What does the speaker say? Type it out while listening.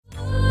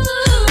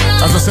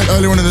said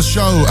earlier on in the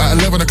show, at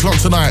 11 o'clock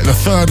tonight, the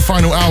third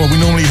final hour, we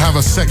normally have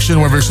a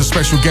section, whether it's a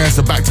special guest,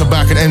 a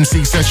back-to-back, an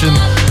MC session.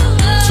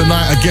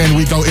 Tonight, again,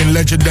 we go in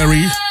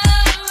legendary.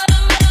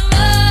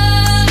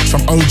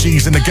 Some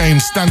OGs in the game,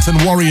 Stanton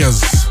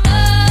Warriors,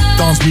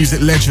 dance music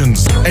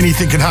legends.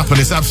 Anything can happen,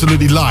 it's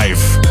absolutely live.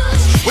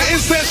 We're in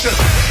session.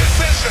 We're in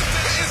session.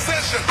 We're in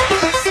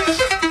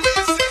session.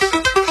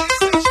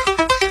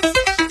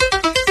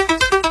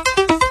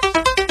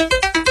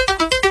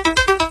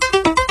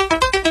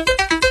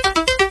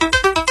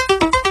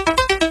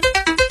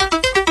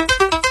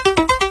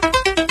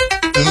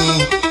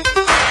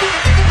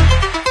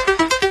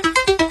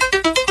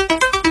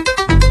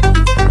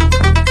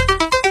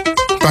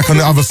 On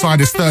the other side,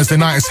 it's Thursday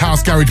night, it's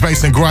house, garage,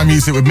 bass and grime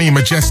music with me,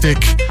 Majestic.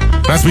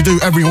 As we do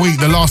every week,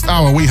 the last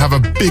hour, we have a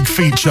big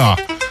feature.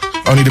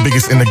 Only the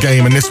biggest in the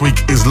game, and this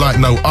week is like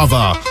no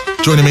other.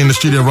 Joining me in the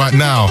studio right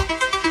now,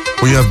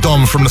 we have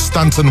Dom from the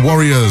Stanton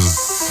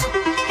Warriors.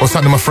 What's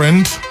happening, my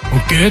friend?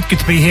 I'm good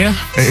to be here.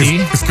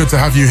 It's good to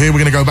have you here.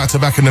 We're going to go back to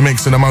back in the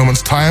mix in a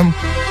moment's time.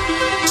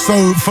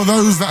 So, for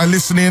those that are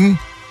listening,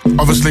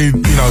 obviously,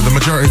 you know, the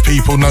majority of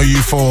people know you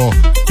for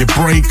your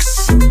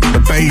breaks,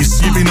 the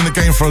bass. You've been in the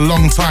game for a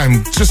long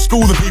time. Just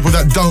school the people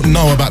that don't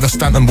know about the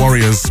Stanton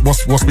Warriors.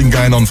 What's been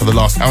going on for the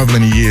last however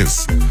many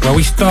years? Well,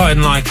 we started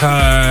in like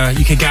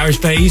UK Garage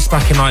days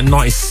back in like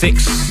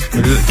 96.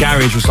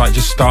 Garage was like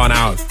just starting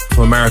out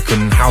from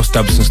American house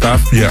dubs and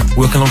stuff. Yeah.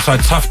 Working alongside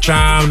Tough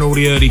Jam and all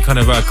the early kind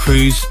of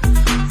crews.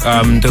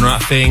 Doing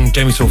that thing,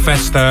 Jamie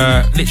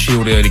Sylvester, literally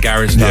all the early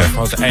garage stuff. Yeah.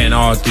 I was an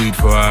A&R dude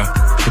for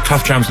the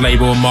Tough Jam's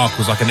label, and Mark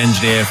was like an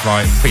engineer for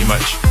like pretty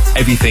much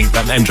everything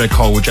that MJ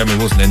Cole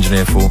generally was an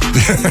engineer for.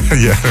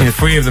 Yeah. And the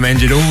three of them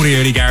engineered all the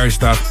early garage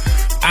stuff.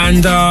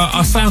 And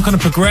our sound kind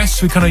of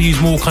progressed. We kind of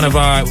used more kind of,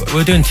 we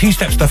were doing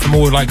two-step stuff and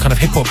more like kind of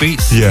hip-hop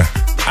beats. Yeah.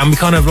 And we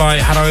kind of like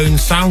had our own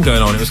sound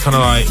going on. It was kind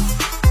of like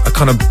a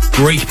kind of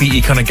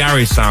breakbeaty kind of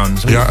garage sound.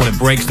 So we called it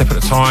breakstep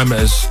at the time.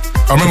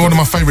 I remember one of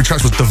my favourite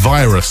tracks was The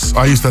Virus.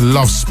 I used to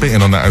love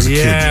spitting on that as a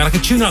kid. Yeah, like a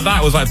tune like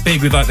that was like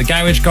big with like the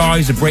garage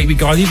guys, the breakbeat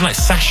guys, even like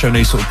Sasha and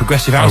these sort of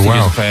progressive house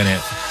DJs playing it.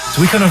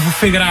 So we kind of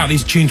figured out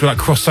these tunes were like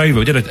crossover.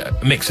 We did a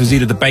mix of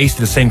either the bass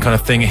did the same kind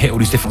of thing, it hit all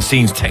these different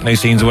scenes, techno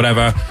scenes or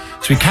whatever.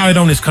 So we carried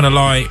on this kind of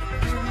like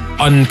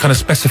kind of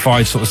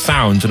specified sort of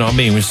sound, you know what I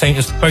mean? We're saying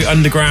it's very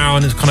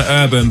underground, it's kind of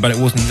urban, but it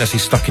wasn't necessarily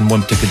stuck in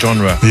one particular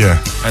genre.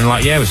 Yeah. And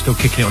like, yeah, we're still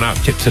kicking it on out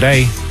tip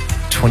today.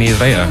 20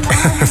 years later.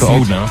 It's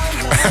old now.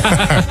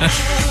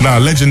 Nah,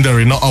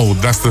 legendary, not old.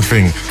 That's the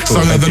thing.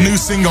 Cool, so the new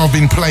single I've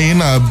been playing,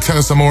 tell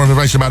us some more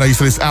information about that. You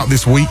said it's out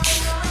this week.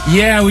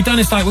 Yeah, we've done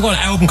this, like, we've got an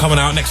album coming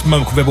out next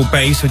month called Rebel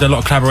Bass. We've done a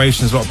lot of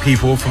collaborations, a lot of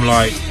people from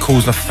like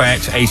Cause and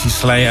Effect, AC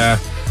Slater,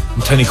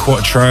 and Tony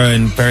Quattro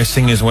and various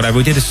singers and whatever.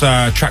 We did this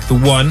track The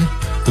One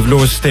with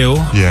Laura Steele.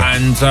 Yeah.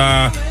 And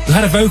we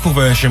had a vocal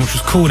version which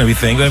was cool and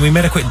everything. Then we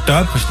made a quick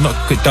dub, which is not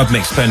a quick dub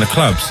mix playing the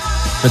clubs.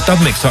 The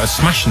dub mix started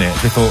smashing it.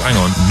 We thought, hang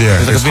on, yeah,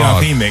 there's like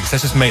a VIP hard. mix,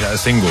 let's just make that a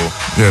single.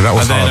 Yeah, that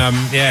was hard. And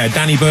then,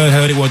 Danny Bird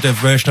heard it, wanted a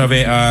version of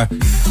it.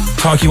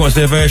 Taki wants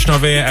to do a version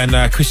of it, and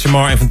Christian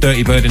Martin from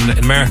Dirty Bird in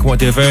America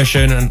wanted to do a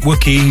version, and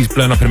Wookie, who's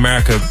blown up in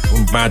America,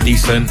 mad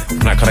decent, from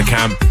that kind of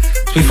camp.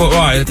 So we thought,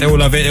 right, they all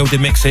love it, they all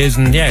did mixes,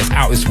 and yeah, it's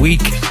out this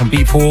week on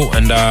Beatport,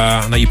 and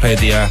I know you played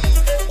the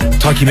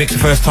Taki mix the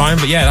first time,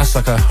 but yeah, that's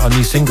like a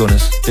new single and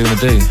it's doing a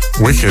do.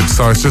 Wicked.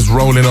 So it's just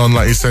rolling on,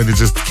 like you said, it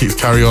just keeps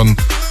carry on.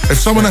 If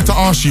someone had to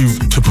ask you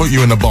to put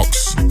you in a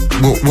box,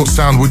 what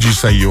sound would you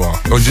say you are?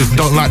 Or just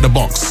don't like the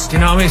box? You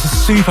know what I mean? It's a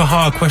super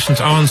hard question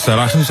to answer.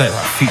 Like, some say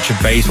like future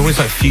bass, always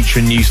like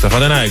future new stuff. I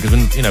don't know,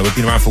 because you know, we've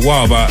been around for a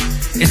while, but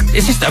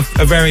it's just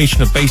a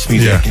variation of bass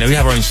music. Yeah. You know, we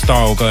have our own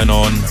style going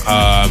on.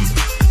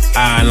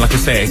 And like I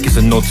say, it gives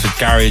a nod to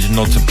garage, a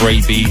nod to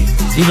breakbeat,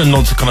 even a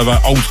nod to kind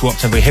of old school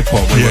up-tempo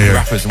hip-hop with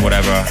rappers and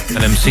whatever, and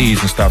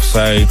MCs and stuff.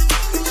 So,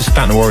 just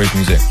Stanton Warriors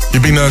music.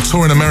 You've been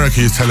touring America,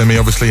 you're telling me,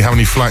 obviously, how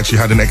many flights you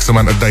had in X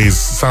amount of days.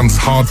 Sounds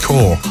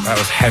hardcore. That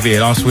was heavy.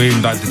 Last week,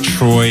 like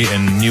Detroit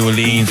and New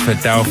Orleans,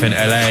 Philadelphia and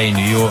LA,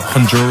 New York,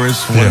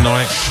 Honduras for one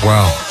night.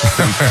 Wow.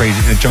 Crazy.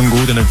 In the jungle,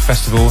 then a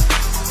festival.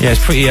 Yeah,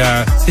 it's pretty,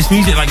 this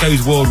music like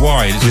goes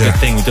worldwide. It's a good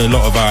thing. We do a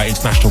lot of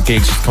international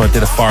gigs. Just kind of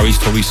did a Far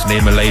East tour recently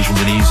in Malaysia,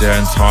 Indonesia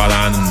and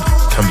Thailand and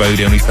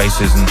Cambodia and these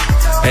places, and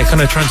it kind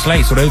of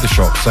translates all over the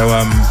shop. So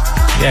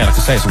yeah, like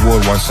I say, it's a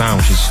worldwide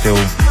sound which is still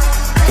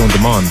on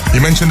demand.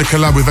 You mentioned the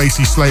collab with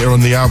AC Slater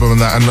on the album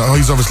and that, and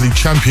he's obviously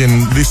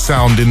championing this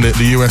sound in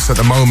the US at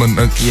the moment.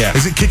 Yeah.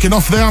 Is it kicking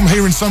off there? I'm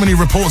hearing so many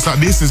reports that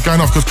this is going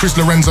off because Chris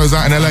Lorenzo's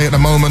out in LA at the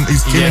moment.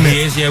 He's killing it. Yeah,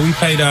 he is. Yeah, we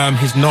played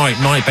his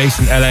night bass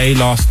in LA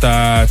last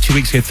 2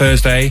 weeks ago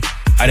Thursday.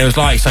 And it was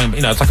like something,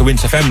 you know, it's like a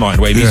Rinse FM night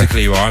way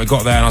musically, right? We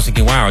got there and I was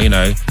thinking, wow, you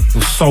know, it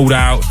was sold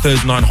out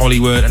Thursday night in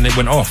Hollywood and it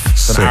went off.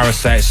 So an hour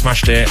set,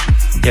 smashed it.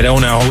 Yeah, they all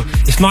know.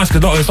 It's nice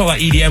because there's not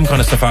like EDM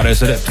kind of stuff out there,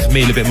 so that's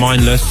me a little bit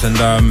mindless, and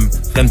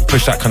then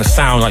push that kind of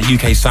sound, like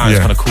UK sound, is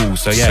kind of cool.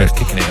 So yeah, it's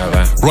kicking it out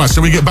there. Right,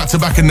 so we get back to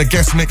back in the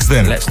guest mix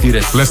then. Let's do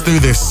this. Let's do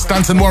this.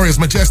 Stanton Warriors,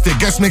 Majestic,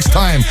 guest mix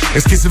time.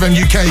 It's Kiss FM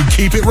UK.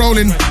 Keep it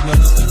rolling.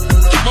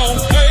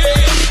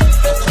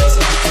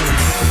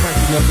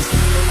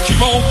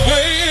 keep on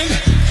playing,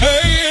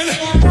 playing.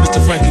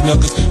 Mr. Frankie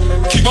Knuckles,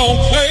 keep on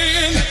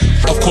playing.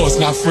 Of course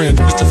not friend,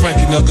 Mr.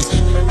 Frankie Knuckles,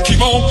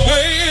 keep on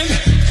playing,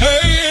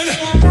 playing.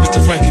 Mr.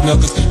 Frankie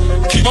Knuckles,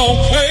 keep on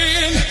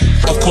playing.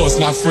 Of course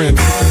not friend,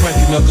 Mr.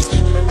 Frankie Knuckles,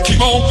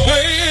 keep on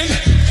playing,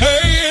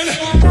 playing.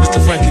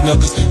 Mr. Frankie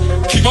Knuckles,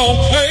 keep on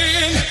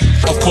playing.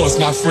 Of course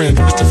not friend,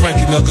 Mr.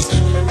 Frankie Knuckles,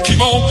 keep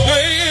on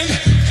playing,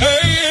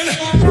 playing.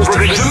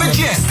 The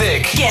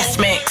Majestic Guest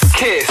Mix.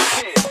 Kiss.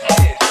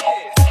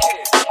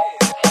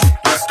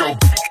 Let's go.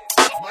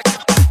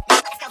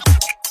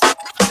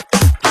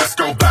 Let's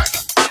go back.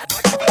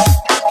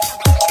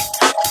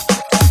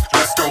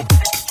 Let's go.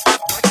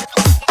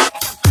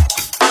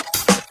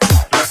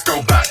 Let's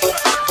go back.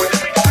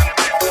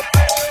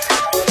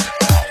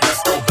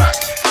 Let's go back.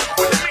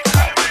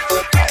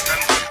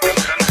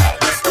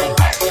 Let's go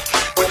back.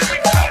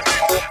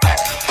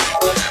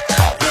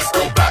 Let's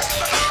go back.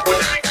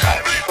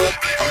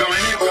 I'm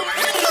going in.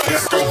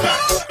 Let's go back.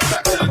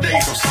 Back to the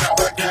days of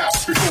snapback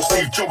caps before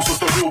Steve Jobs was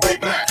the real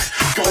Big Mac.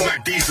 Go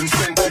Mac D's and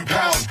spend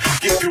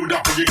 £2. Get filled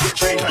up and you get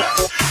change back.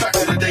 Back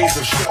to the days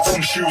of shirts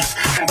and shoes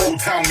and full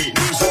town meat,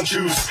 news and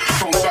shoes.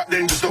 Phones back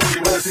then just don't get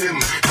with a SIM.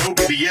 No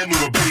BBM, we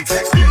were barely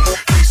texting.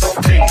 Face off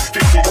ting,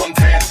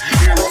 5110.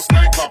 Eros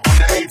nightclub on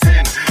the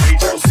A10.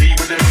 HLC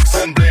with the mix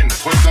and blend.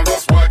 Toys R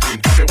Us working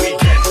every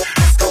weekend.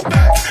 Let's go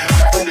back.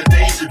 Back in the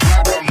days you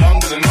drive around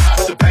London and not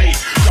have to pay.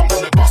 Jump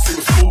on the bus, it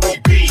was full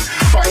BP.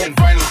 Buying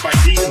vinyls by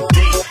D&D.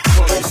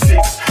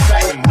 46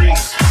 diamond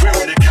rings.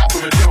 Wearing a cap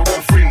with a gel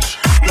down fringe.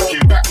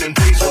 Looking back, them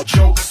days were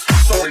jokes.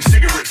 Soaring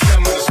cigarettes,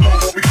 them on the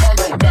smoke. We can't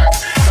go back.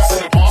 That's in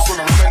the past when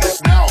I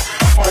reminisce now. I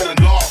smile and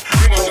laugh.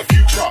 Bring on the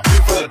future.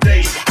 Live for the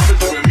day. I've been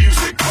doing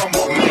music. Come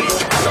what may.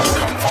 Just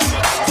come from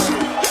the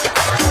hustle.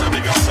 Back to the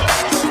big hustle.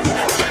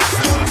 Let's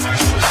sell the time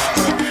to the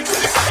summer. To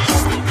this day, you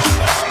still got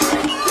the hunger.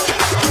 Come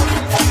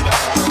from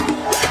the hustle.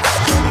 Back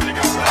to the big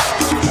hustle.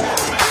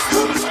 Let's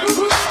sell the time to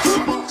the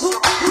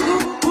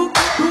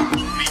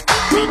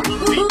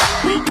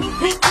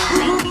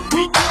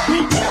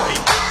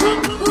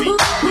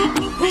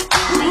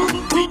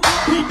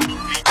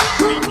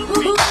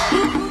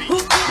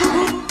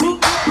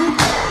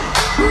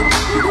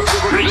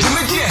The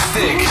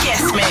Majestic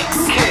Guest Mix.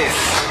 Kiss.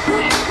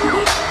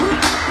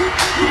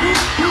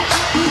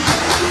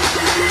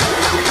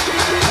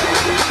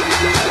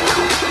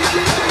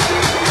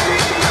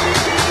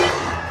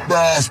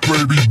 bounce,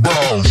 baby,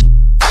 bounce.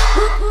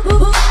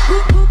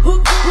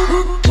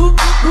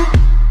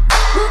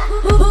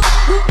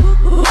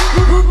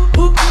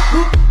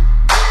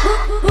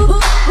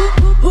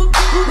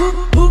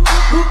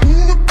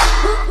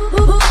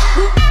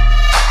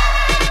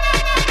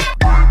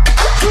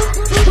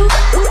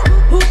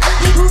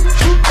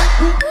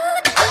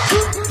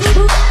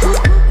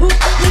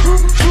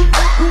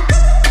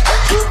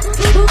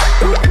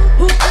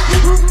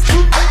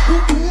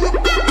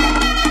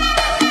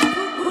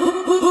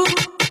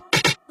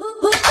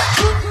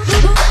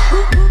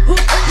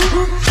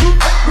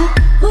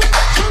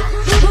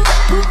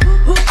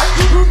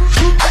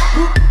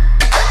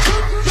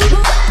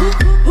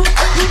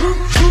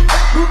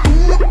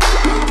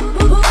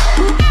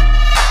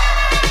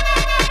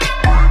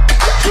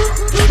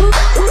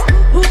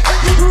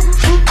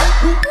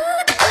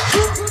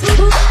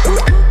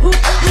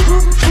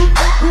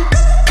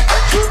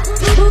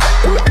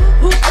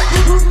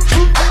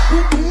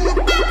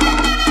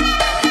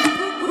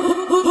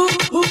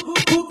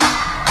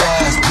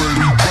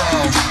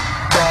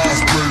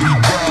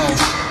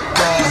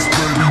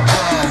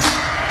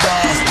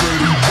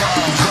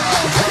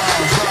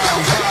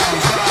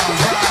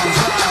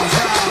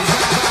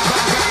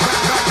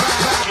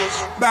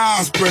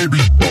 Bounce,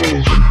 baby.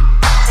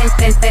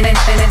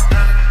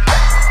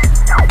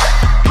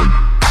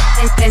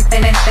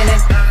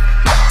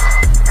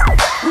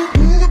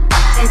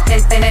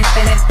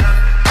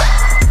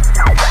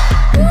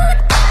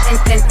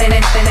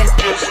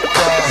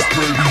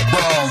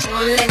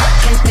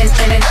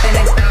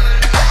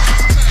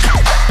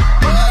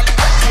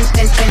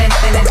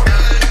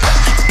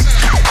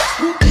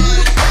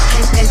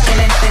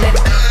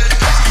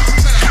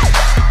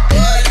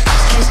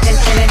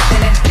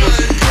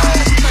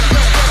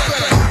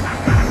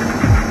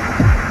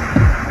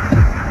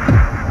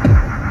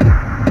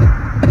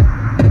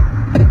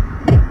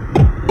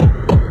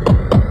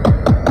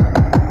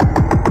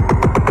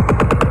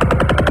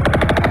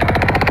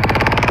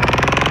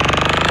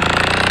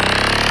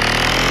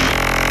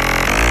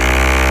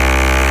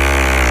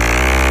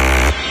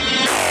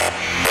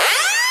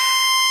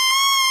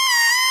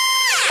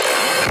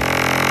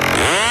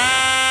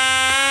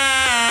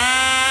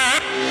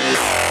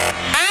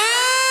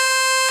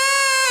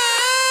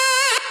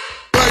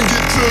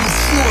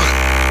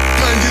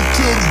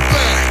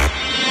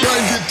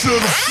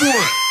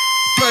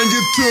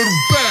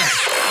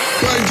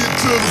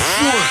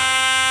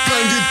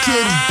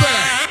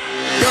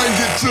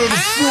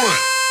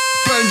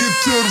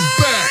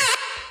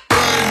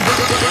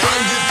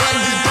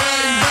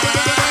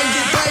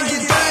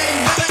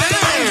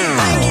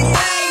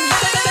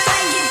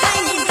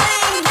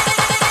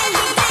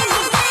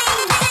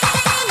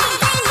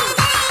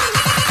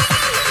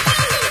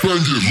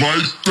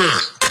 like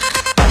that.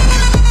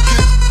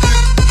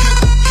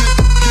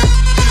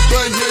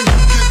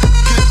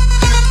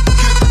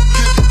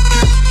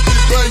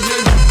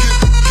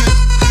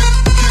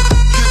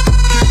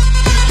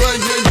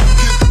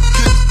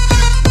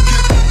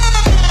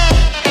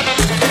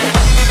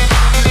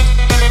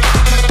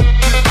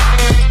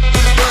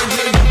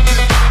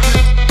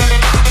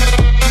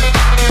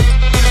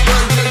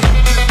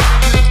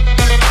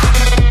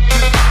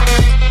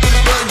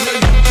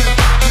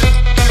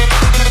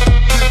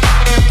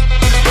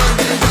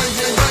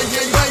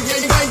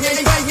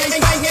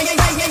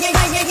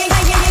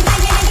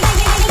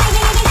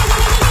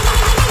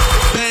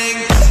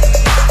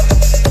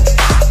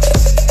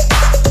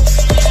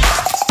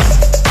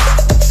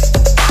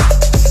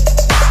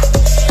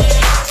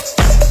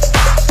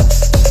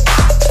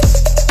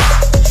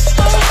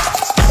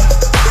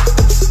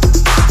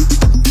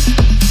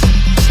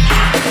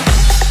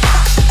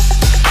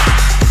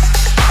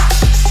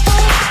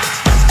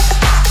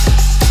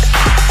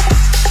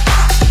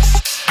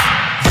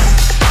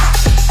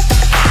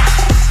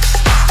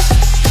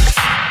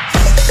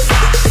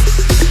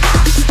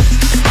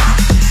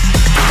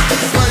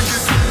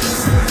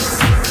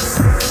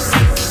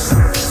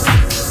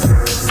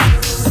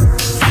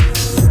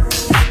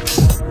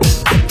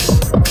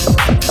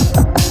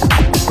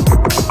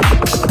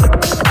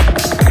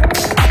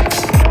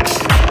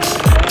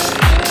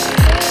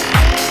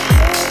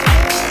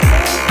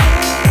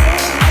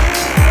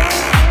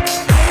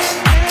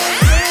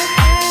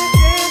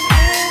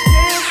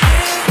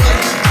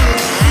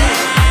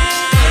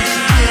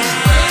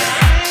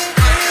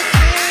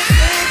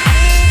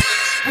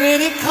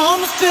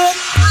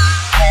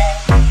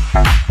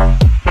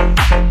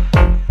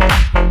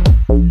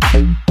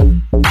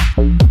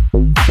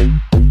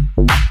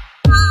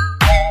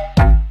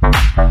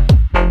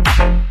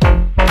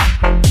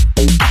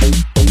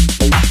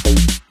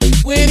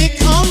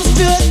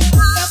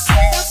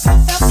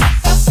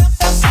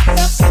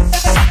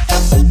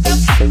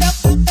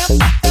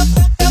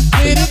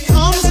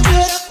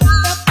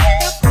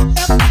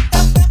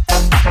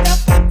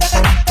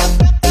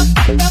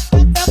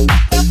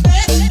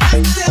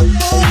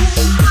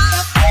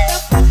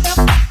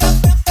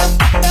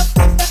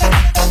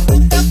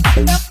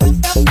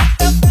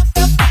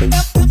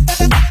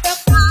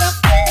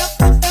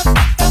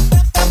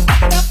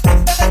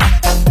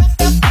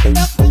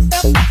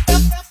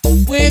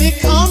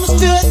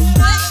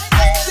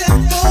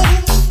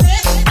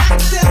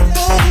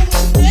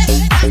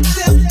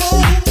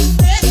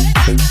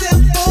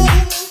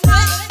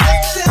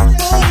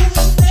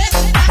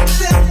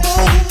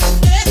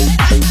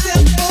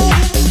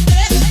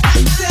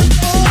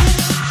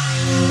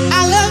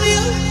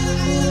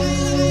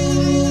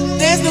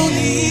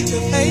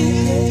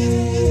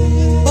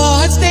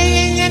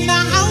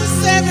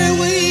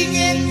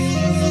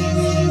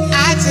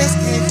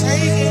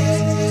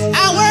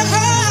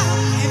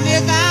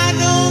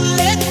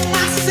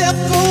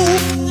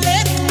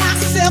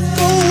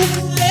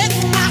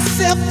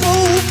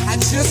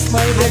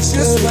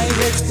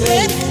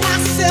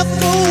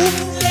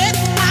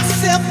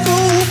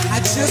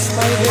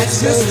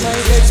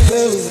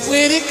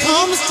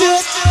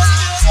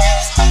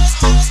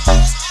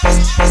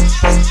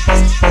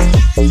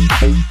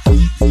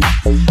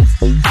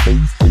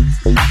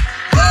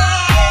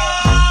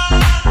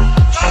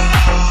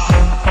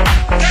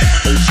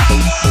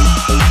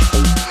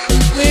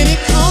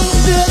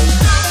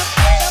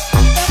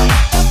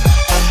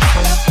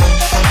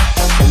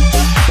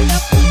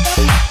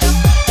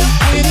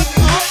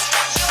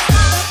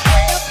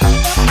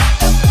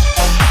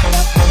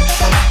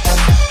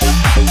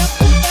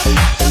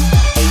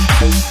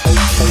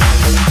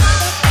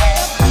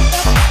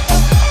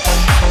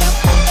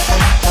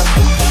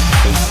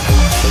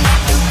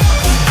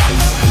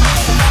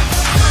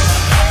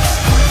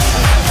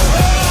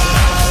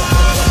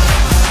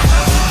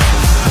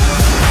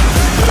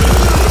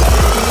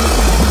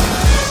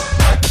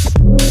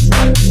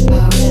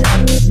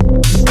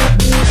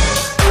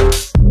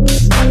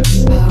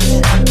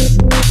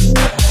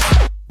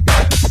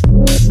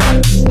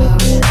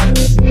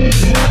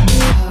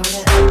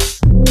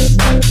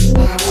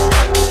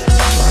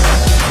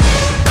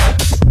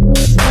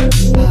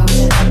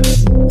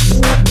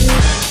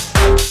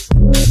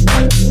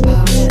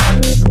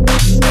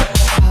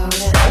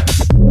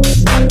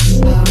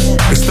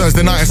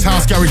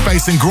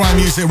 And grime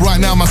music right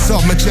now,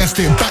 myself,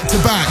 Majestic, back to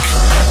back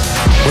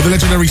with the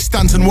legendary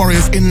Stanton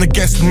Warriors in the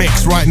guest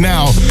mix right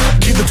now.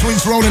 Keep the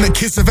tweets rolling at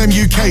Kiss FM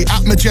UK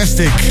at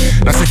Majestic.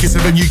 That's the Kiss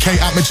FM UK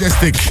at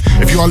Majestic.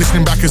 If you are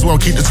listening back as well,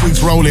 keep the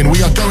tweets rolling.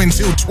 We are going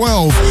till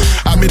 12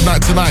 at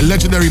midnight tonight.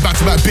 Legendary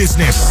back-to-back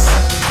business.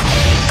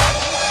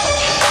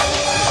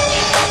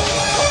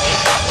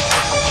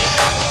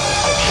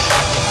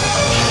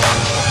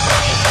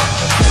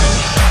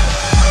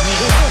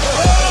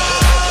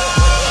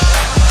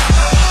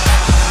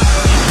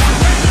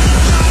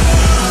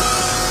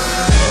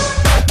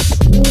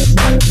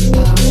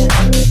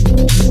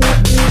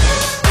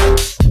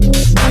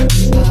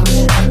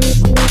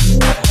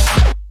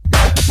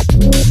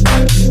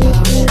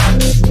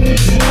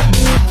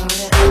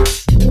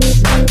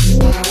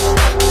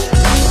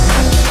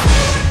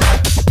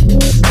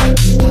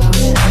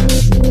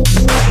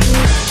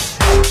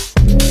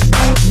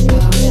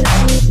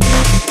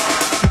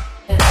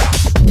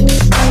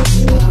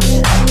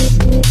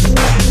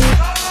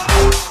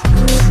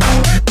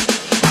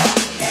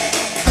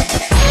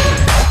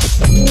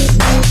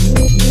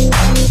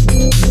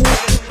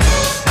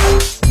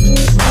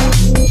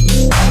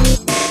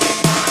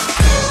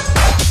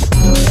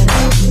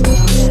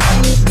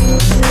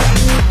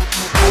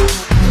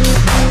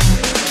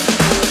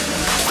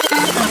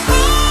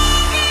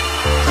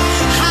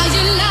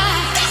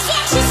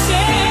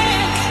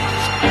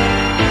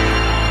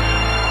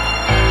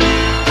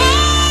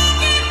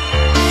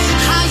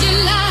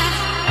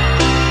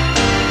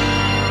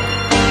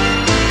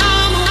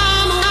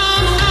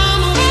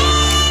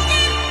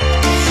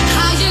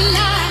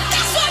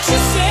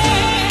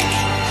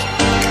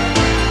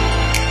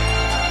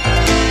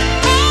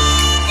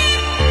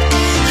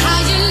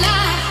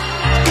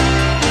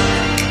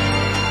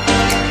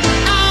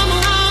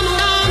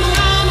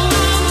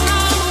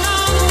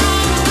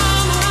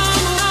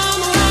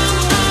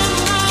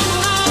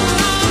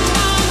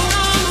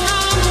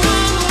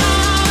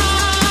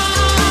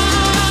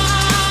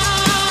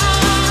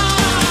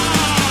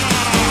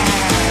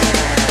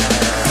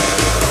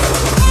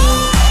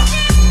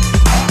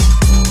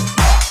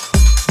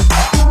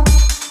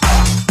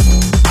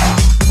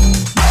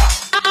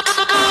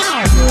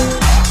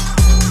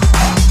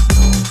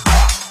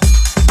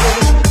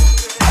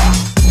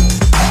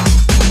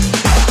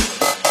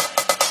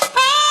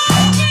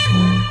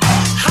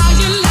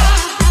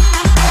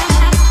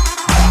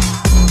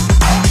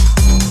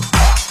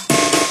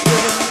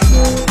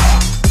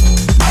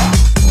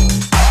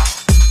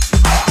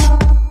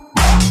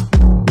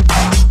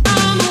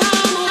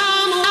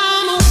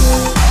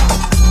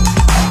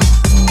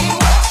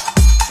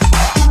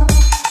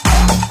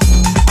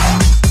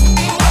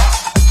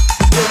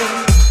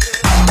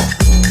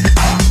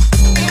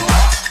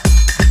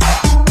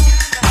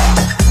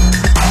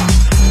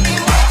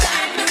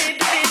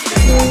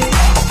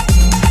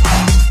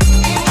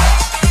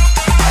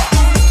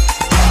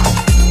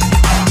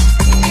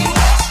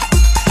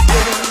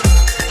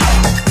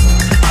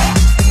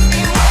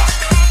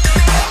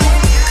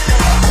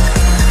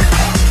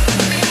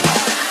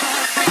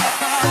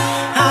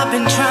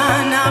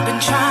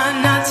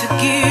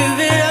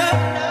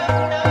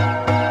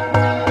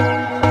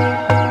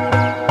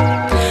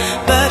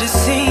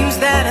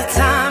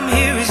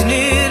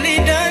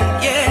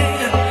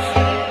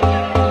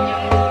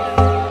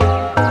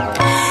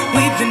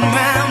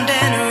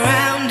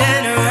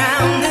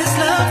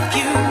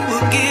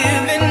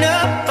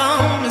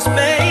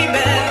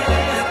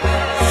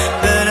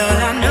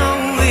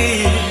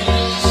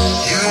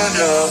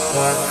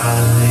 what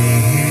I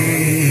need.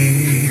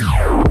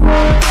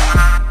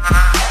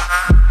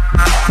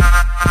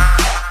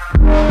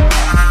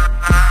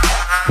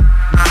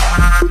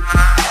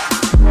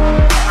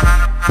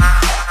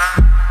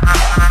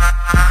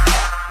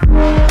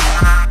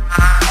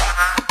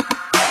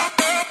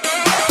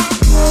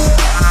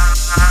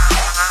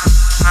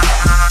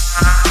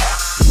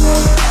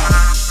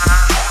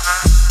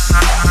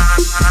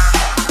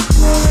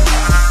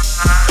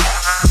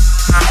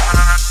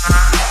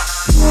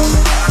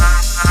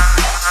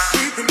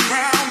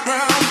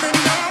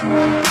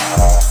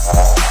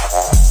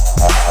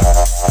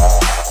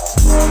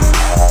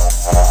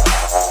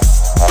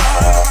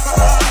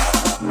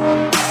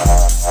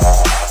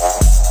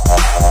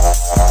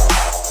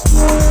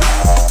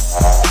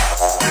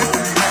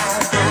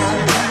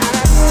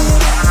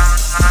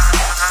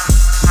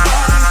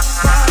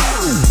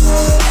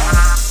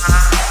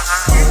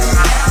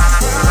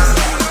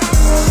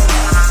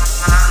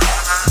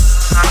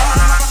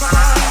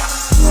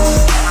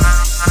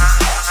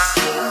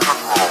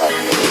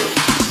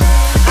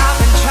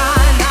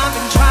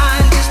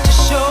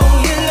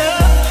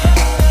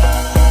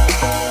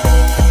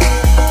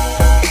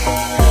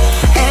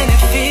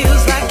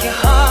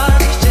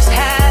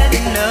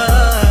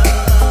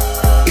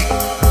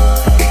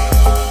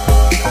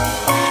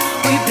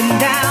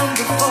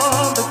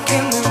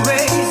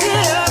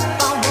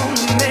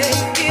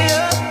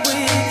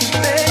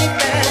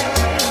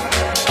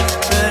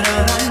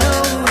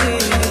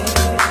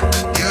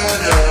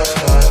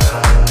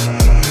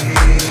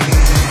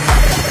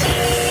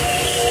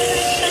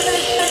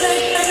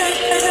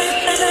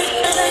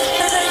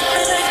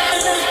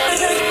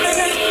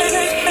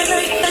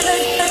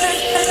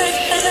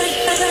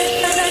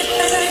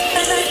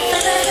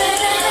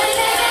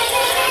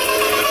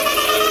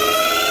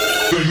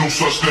 Ain't no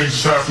such thing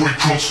as halfway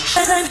crooks.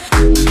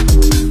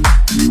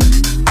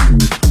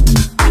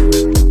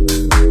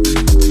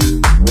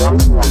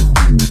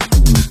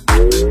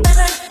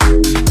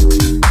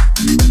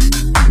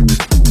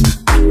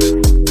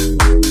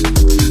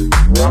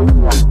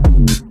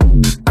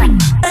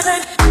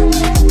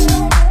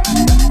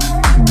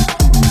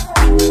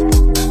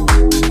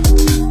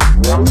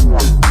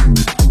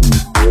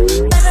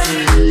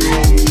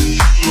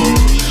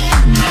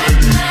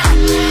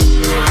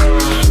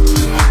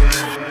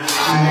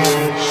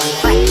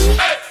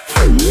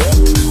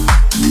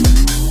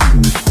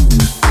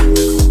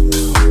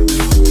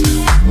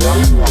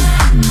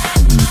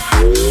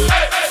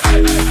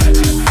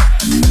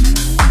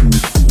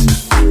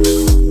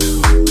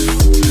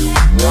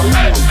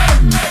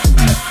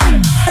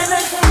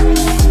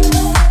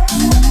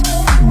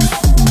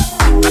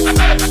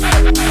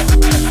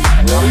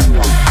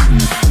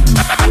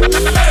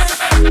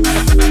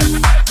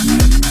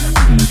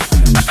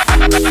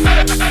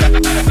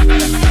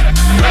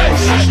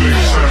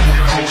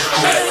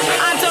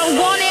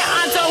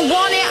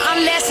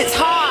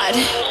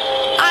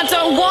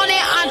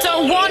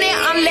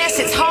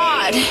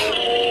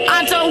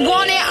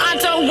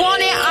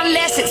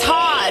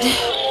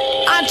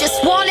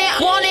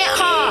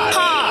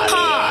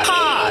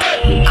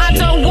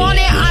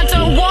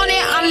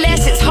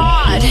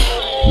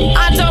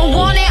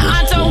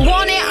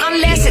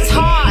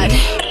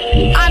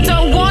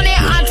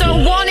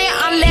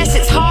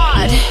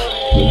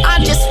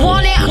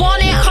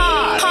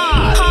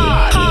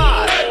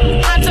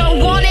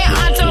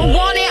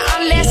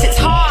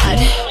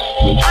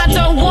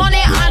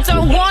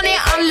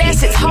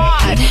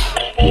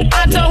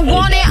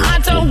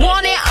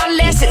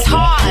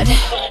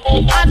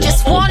 I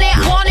just want it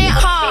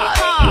hard.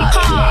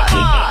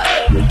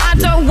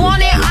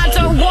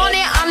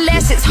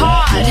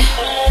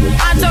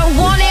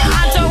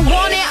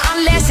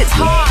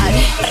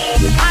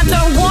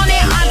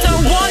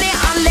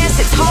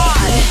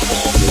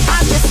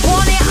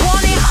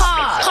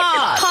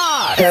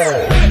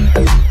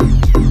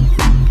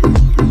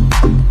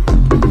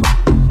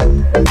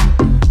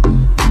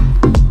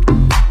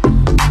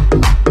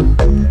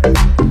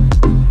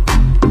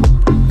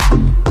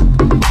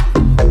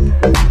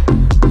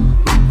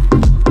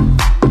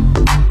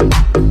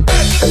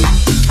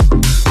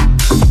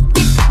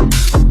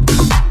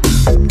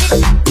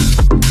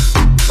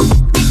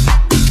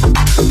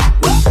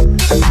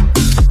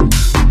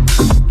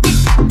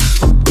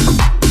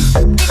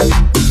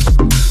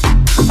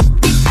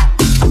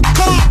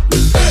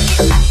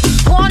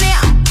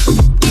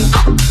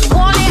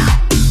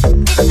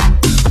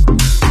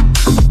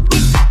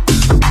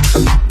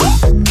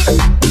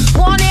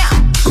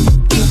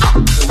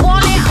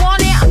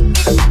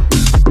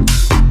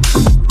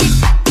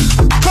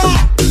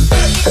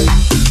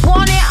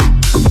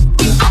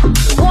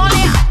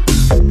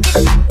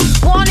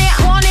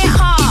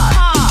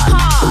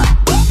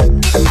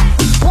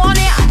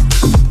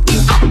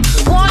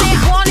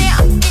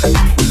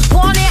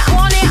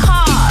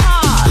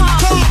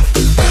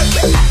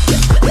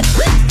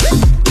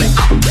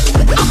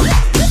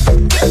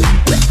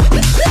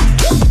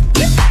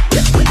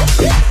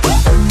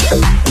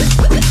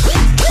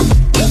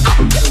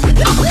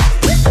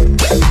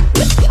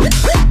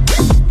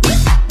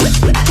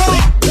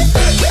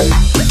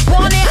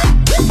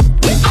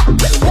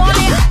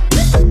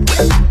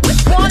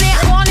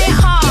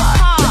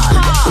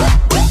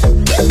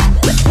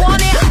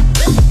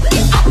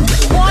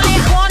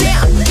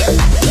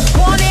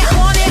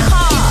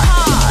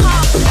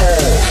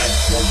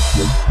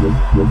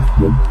 I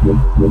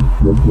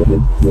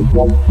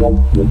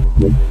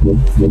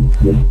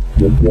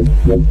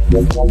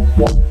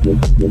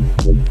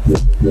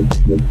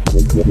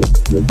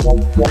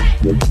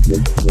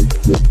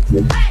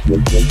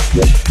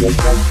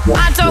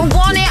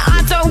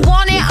don't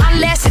want it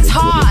unless it's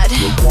hard.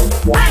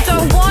 I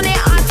don't want it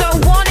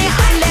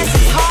unless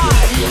it's hard.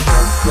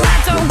 I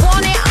don't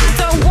want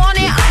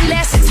it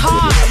unless it's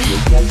hard.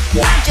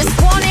 I just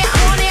want it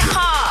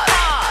hard.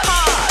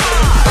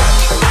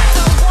 I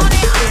don't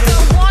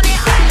want it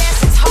unless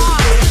it's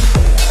hard.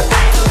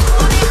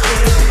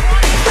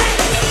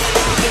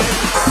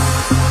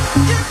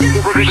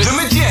 The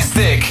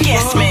Majestic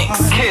Guest Mix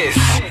Kiss.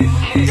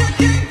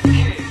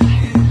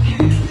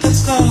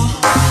 Let's go.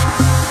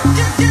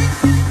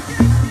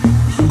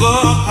 Go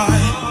high.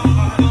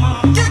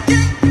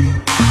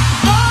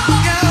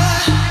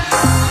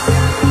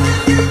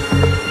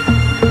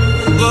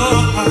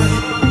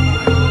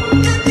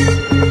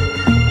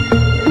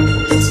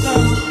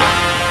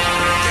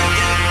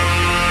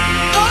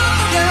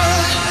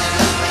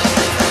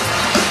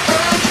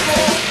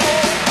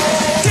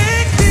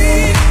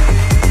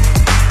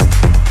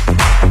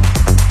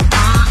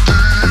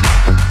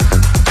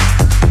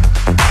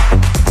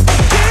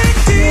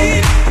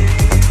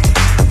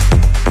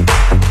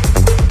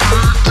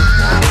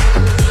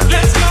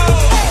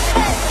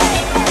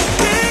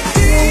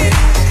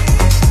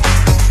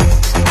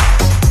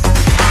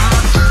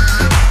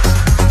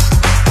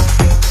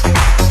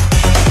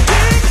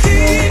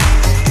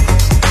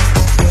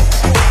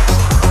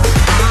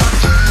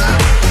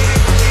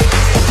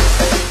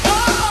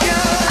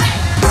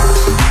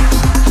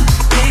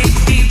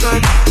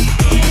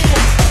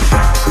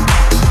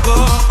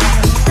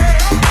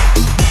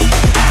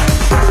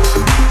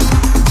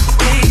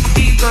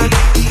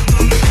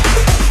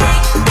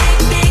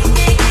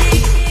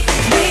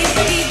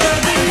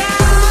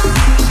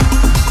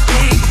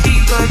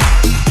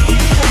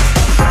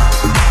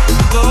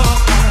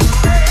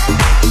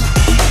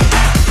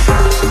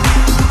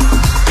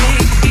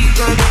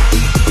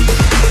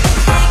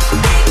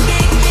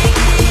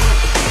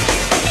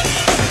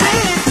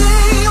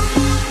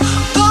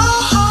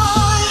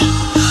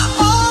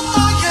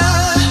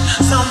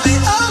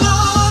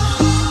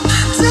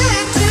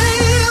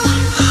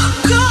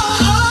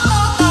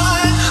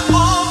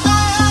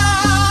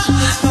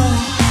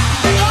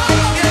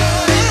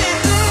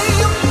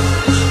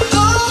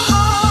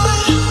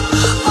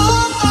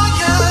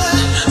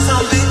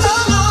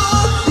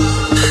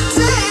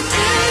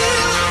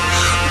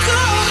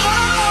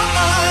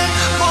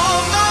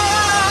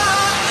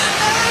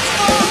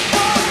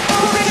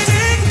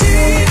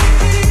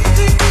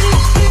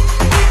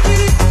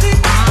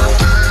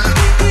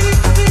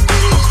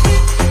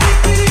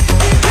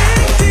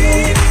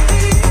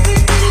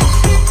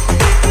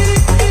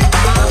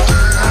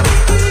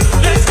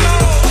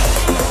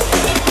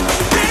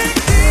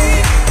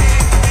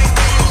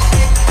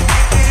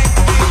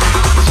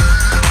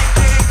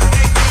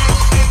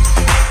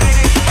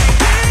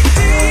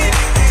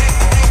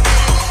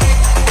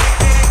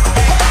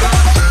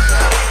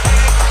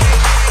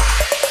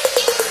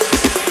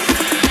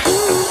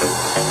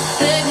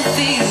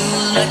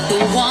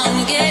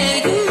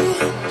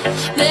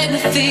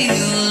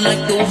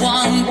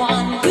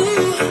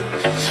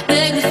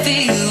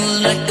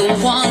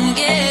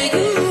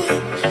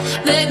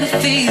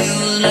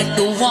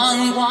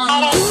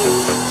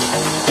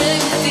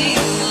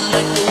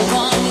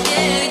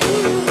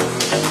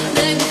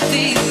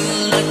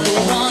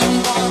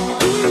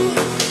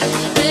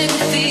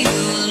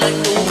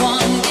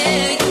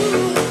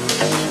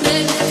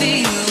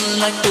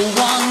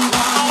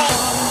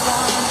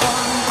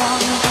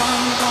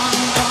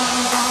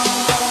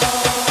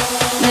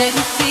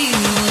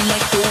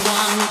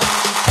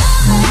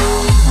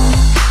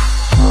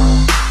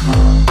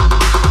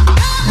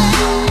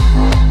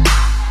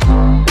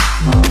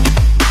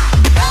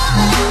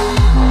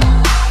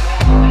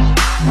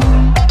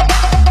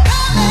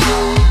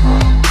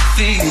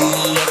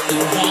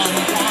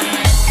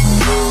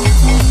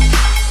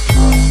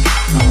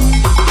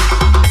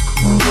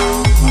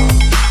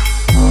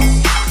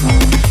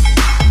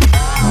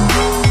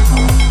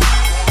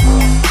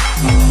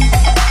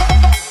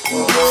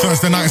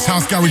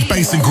 Garage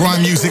bass and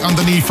grime music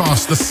underneath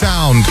us, the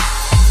sound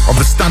of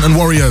the Stanton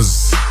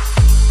Warriors.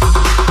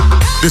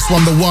 This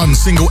one, the one,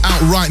 single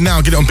out right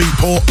now. Get it on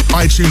Beatport,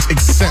 iTunes,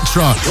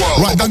 etc.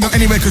 Right, don't go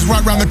anywhere, because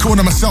right round the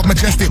corner, myself,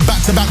 Majestic,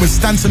 back to back with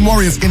Stanton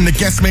Warriors in the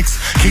guest mix.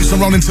 Keeps on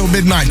rolling till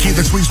midnight. Keep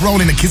the tweets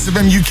rolling at Kiss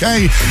FM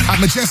UK at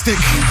Majestic.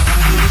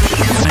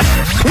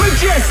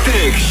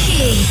 Majestic!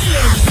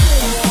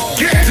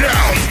 Get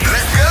down!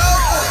 Let's go!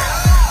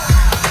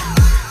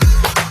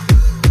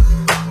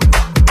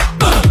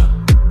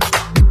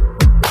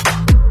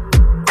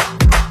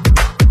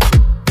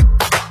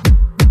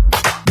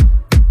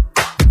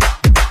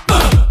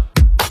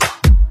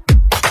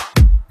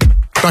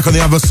 Back on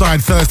the other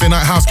side, Thursday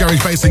night house,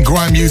 garage bass and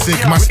grime music.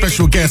 My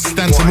special guests,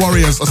 Stanton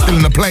Warriors, are still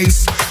in the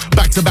place.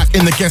 back to back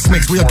in the guest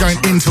mix. We are going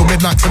until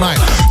midnight tonight.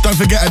 Don't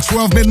forget at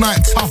 12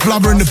 midnight, Tough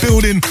Lover in the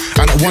building,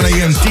 and at 1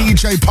 a.m.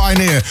 DJ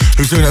Pioneer,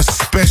 who's doing a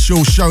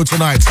special show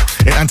tonight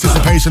in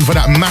anticipation for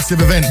that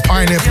massive event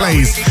Pioneer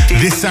plays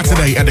this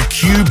Saturday at the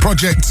Q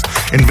Project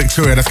in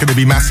Victoria. That's going to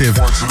be massive.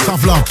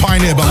 Tough Love,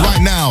 Pioneer. But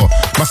right now,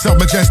 myself,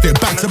 Majestic,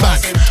 back to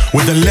back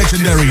with the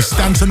legendary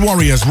Stanton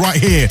Warriors right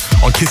here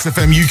on Kiss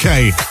FM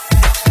UK.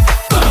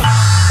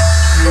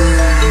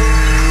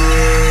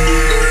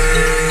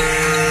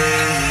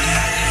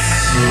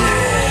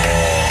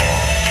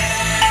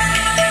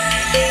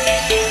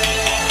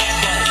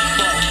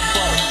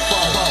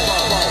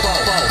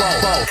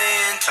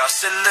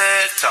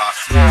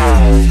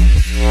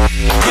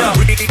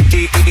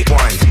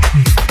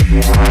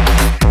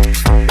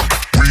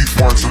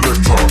 Rewind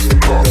selector.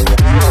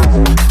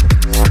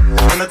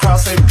 And the crowd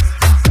say,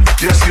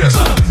 yes, yes.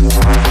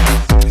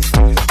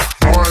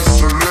 Rewind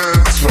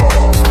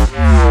selector.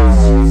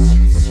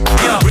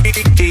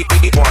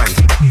 Rewind.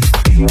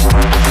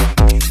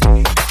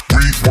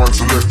 Rewind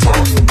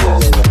selector.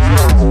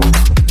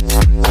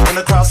 And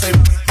the crowd say,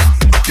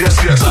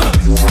 yes, yes.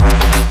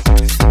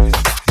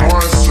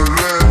 Rewind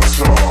selector.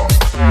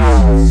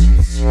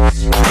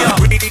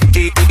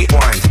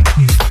 Rewind.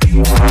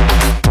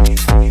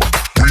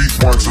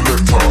 Rewind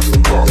selector.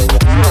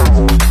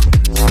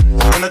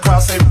 And the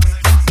crowd say,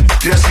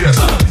 yes, yes.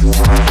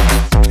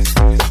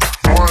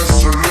 Rewind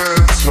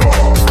selector.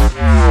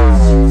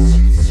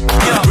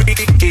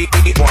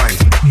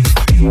 Rewind.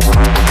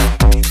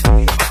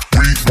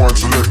 Rewind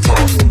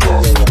selector.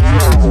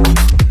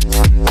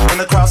 And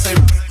the crowd say,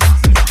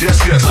 yes,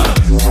 yes.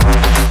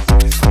 Rewind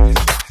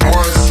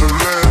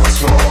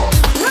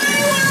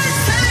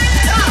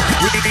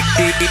selector.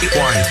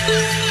 Rewind.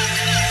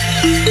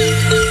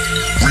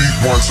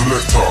 Rewind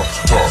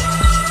selector.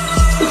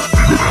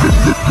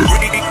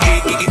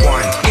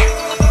 Rewind.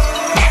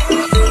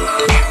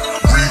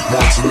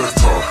 Rewind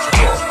selector.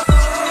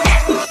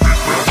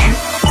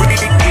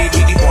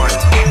 Rewind.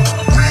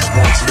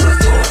 Rewind selector. Rewind. Rewind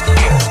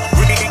selector.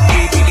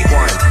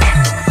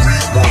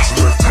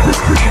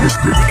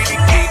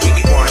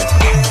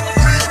 Rewind.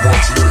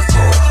 Rewind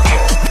selector.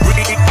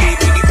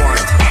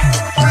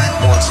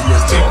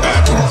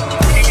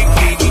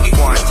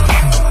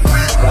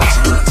 Rewind.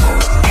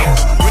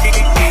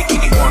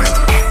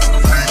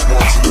 Rewind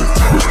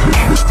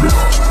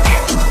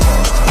selector.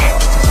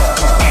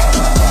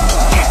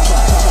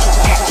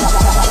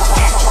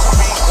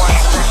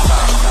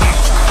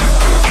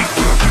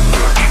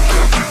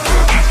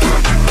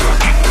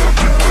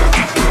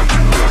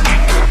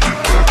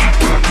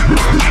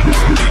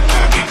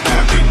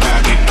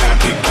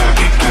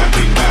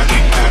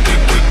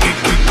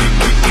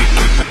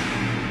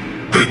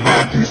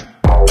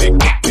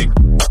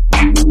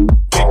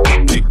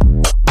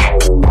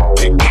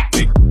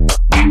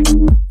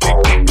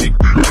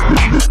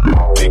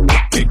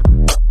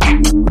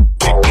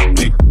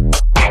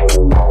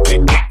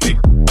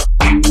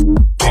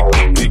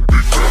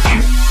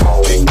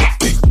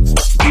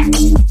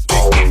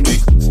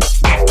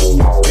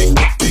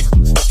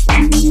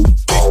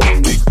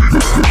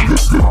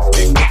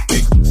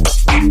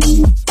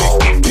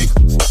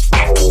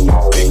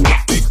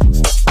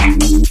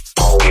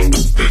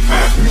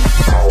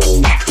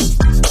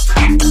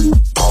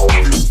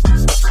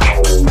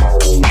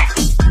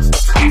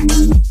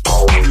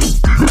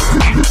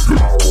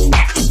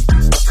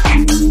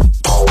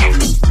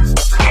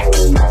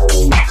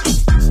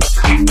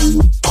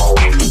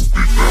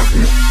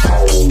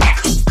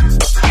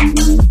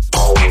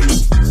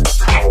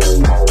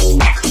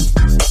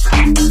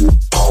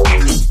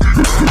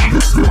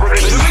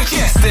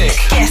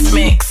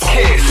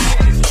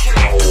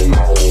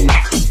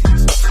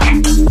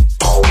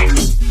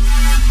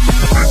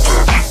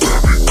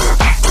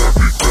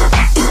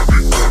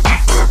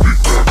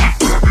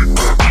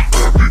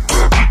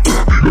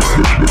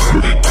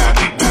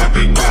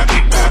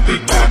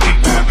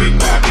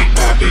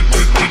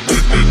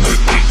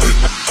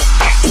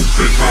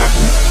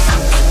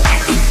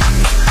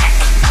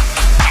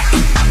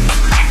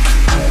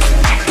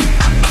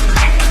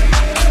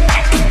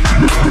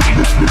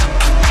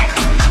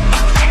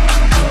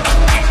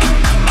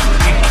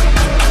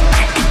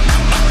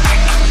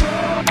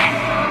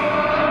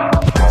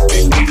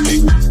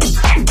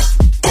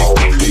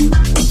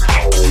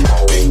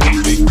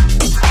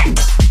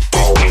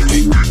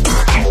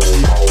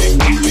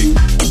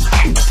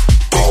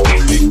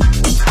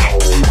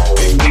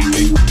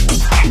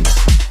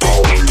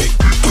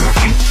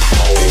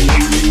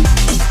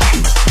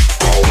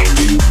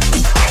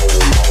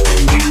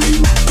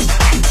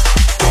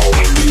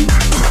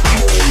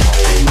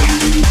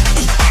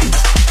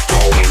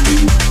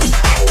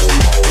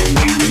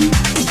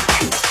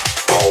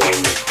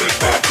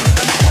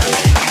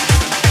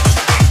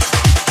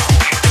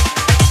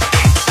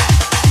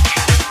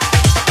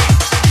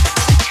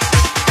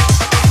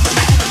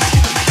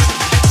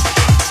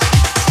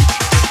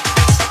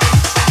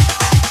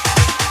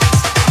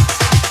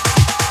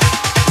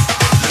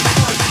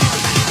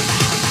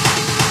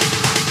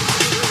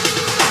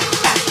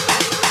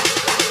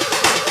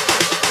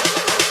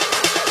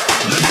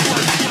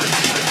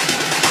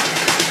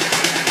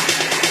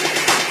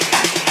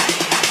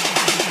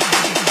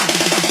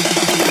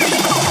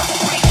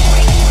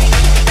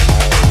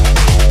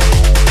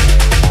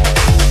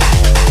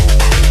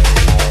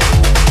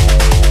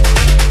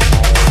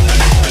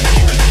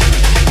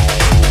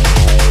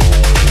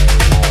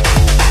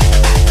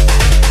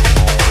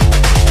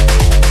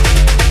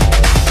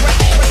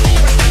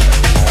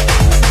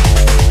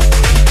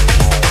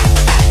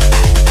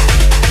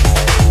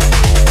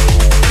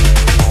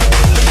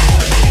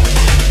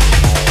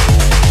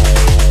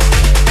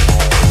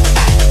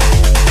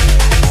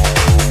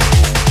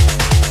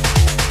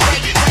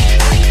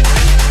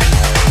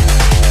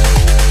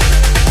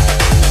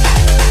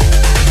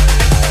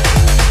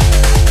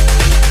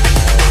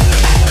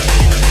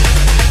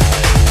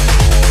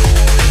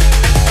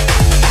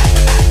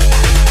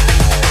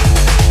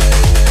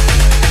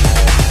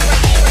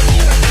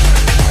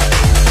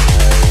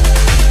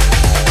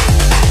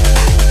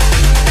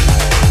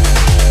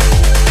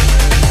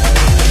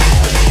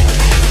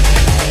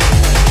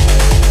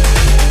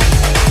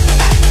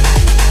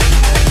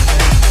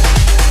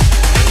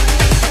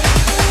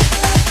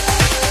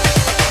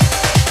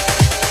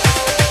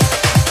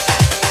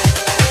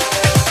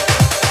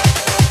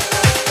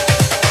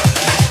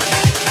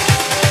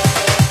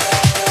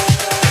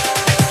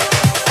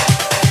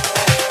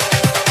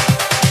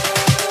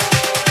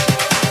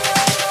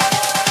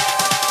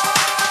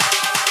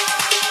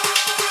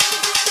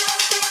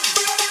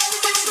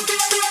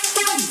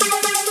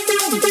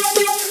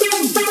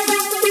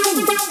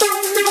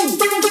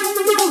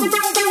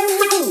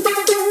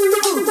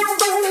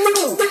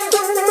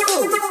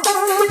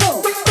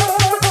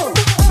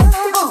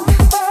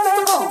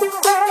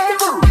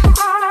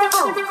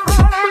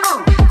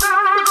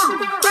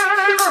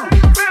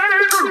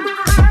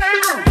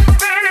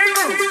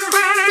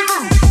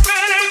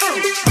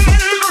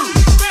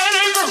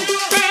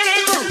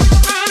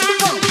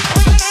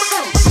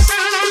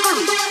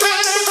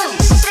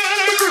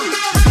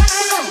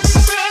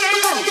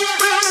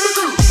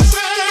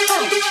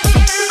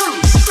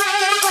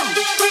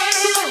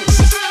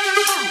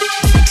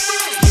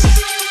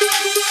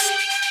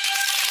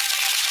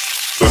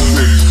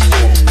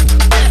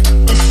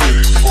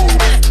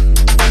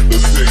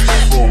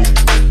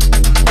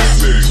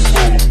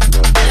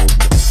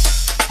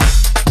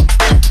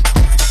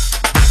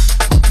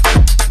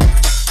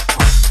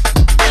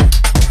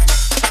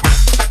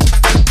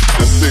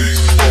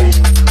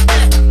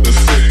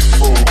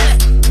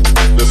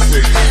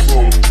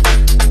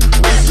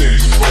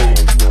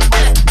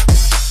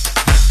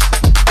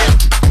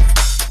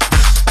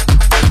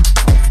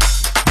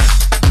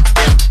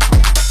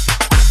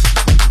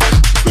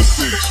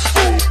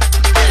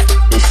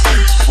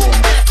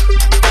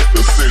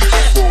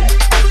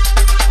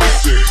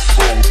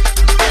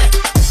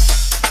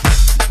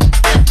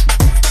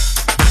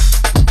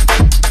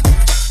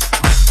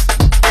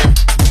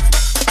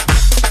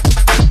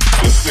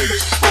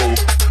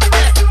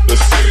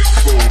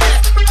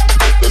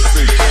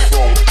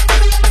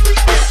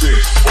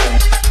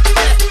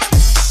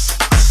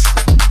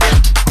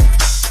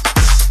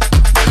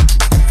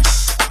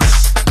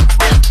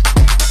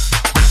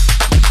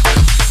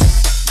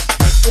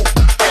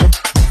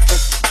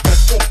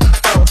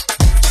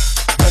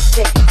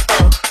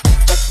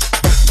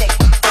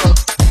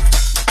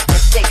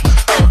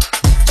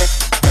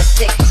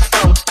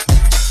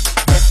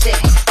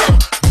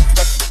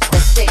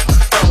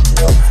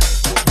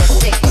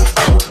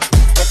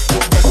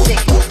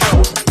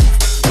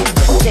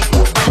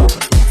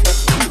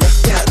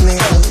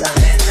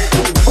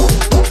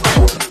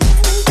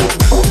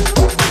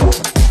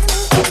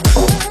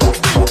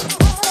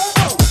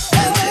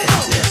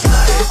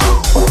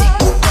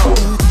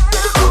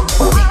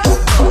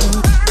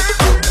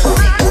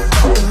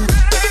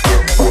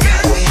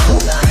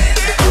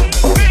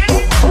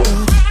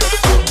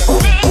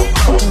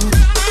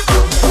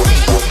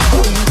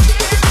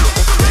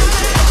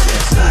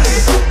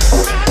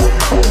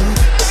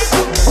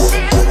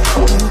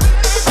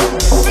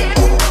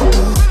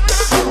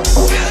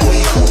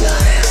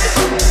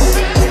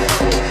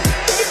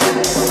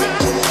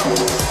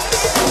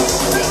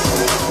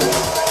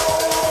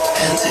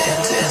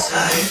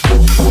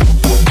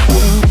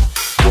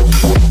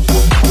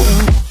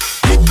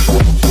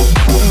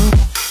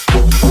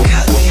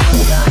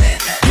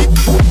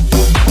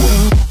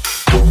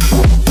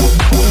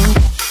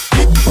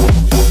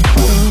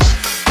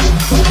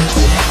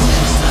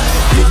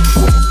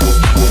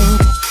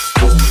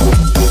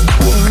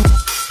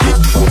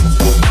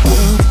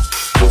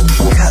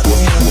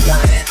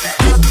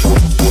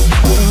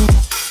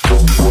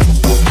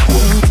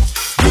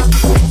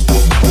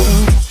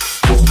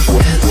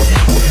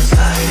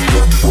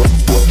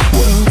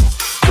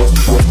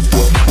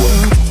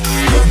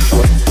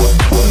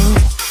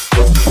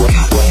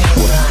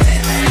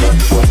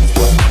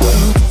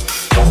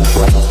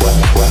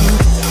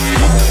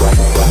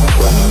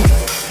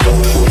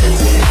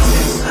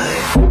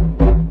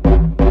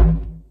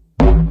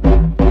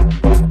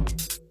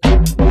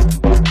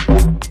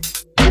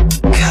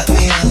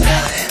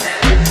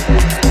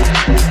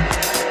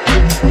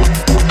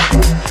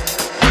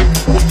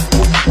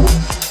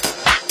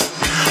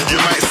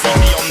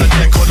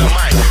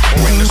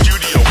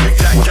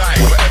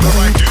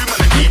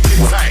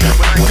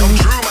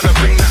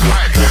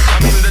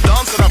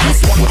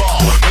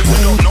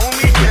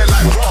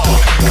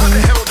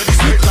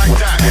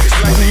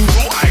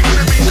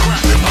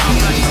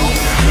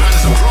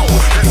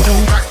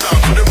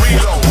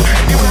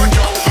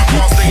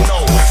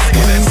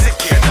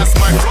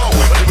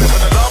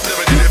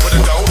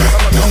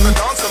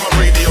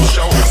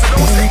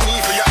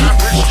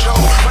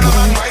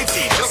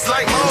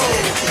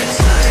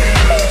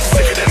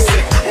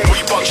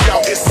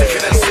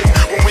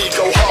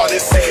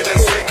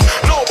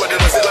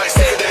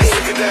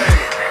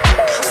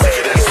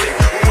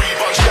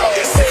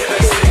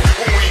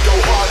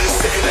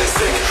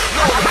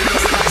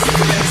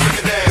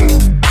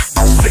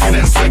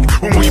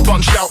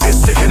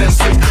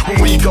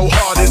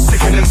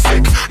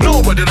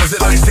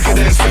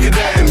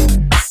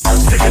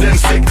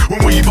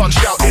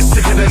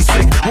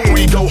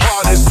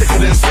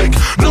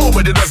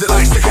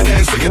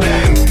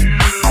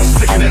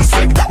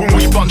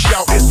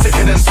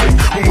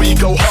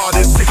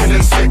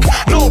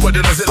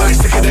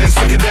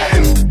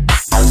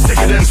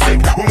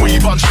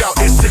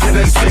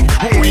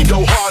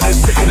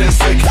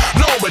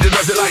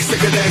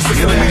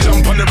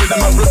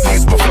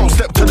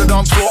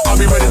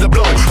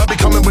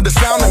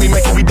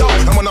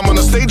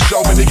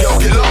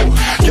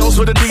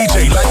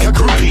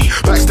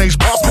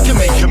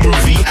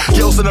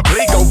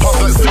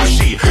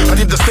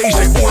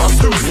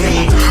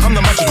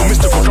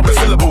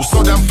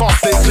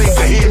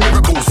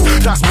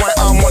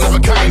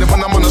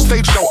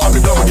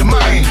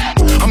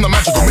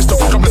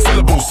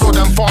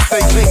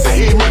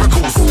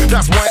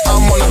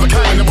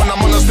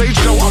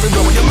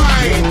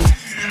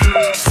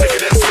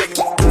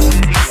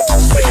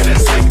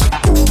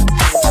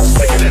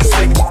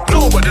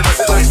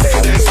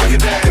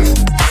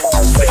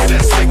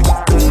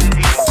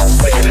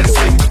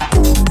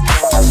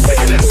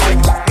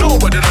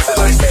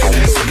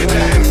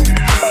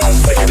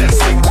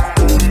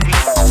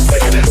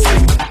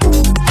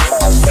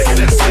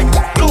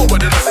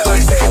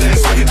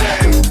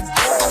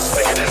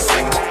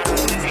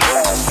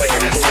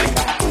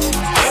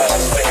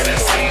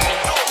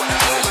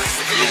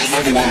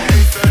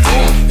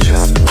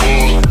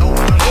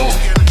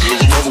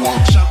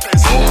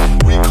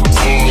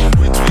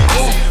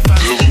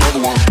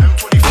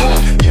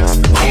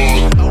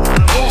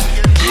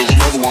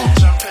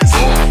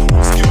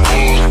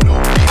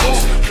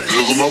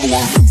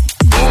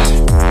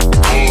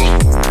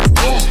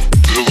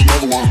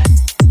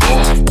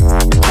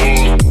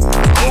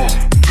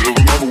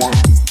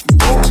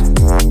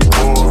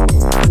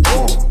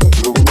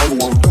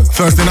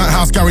 Thursday night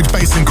house, garage,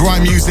 bass and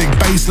grime music.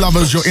 Bass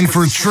lovers, you're in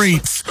for a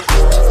treat.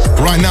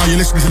 Right now, you're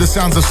listening to the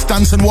sounds of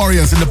Stanton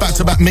Warriors in the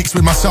back-to-back mix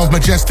with myself,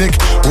 Majestic,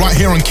 right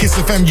here on Kiss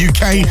FM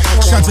UK.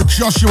 Shout to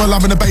Joshua,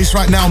 loving the bass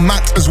right now.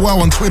 Matt as well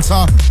on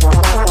Twitter.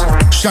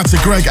 Shout to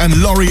Greg and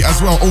Laurie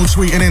as well, all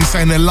tweeting in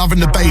saying they're loving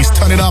the bass.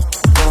 Turn it up.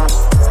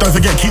 Don't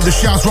forget, keep the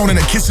shouts rolling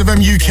at Kiss FM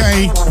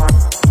UK.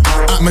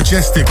 At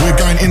Majestic, we're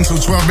going in till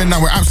 12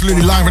 midnight. We're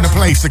absolutely live in the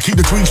place, so keep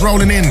the tweets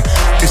rolling in.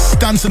 It's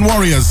Stanton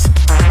Warriors,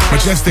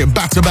 Majestic,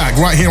 back to back,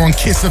 right here on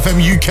Kiss FM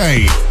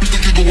UK.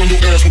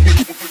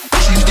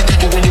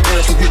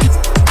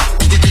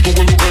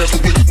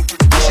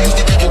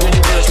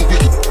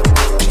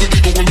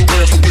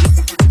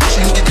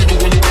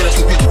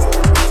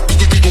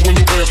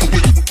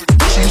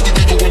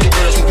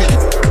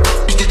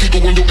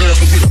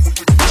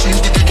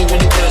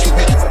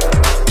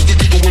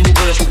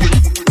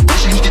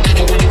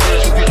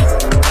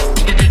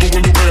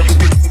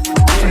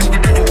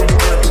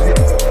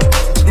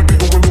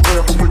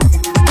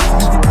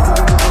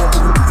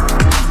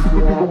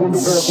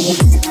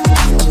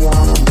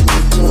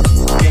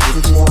 Yeah.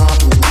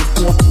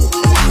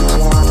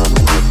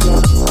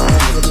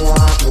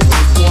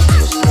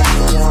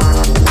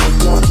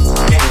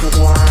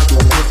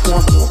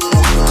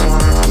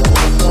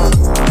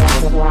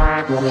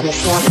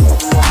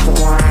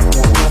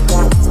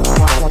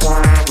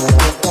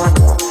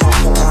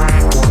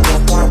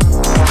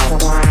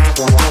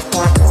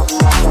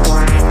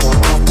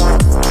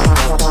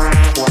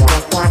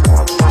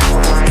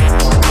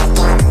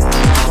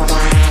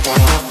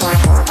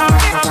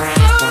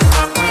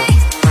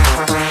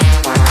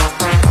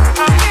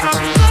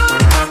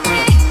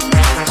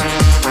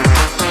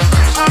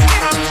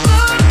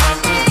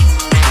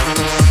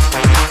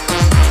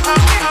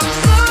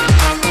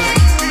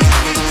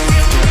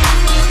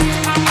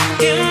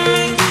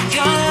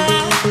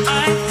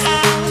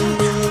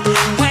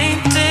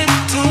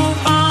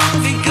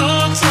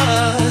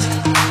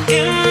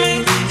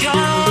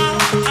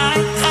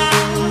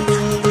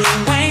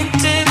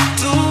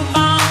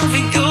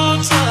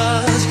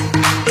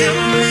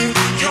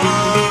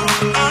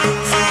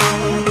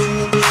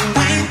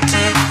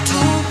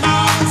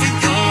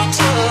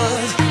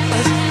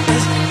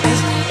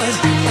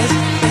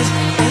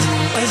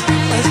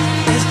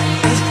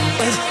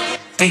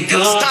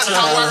 Stanton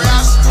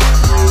warriors.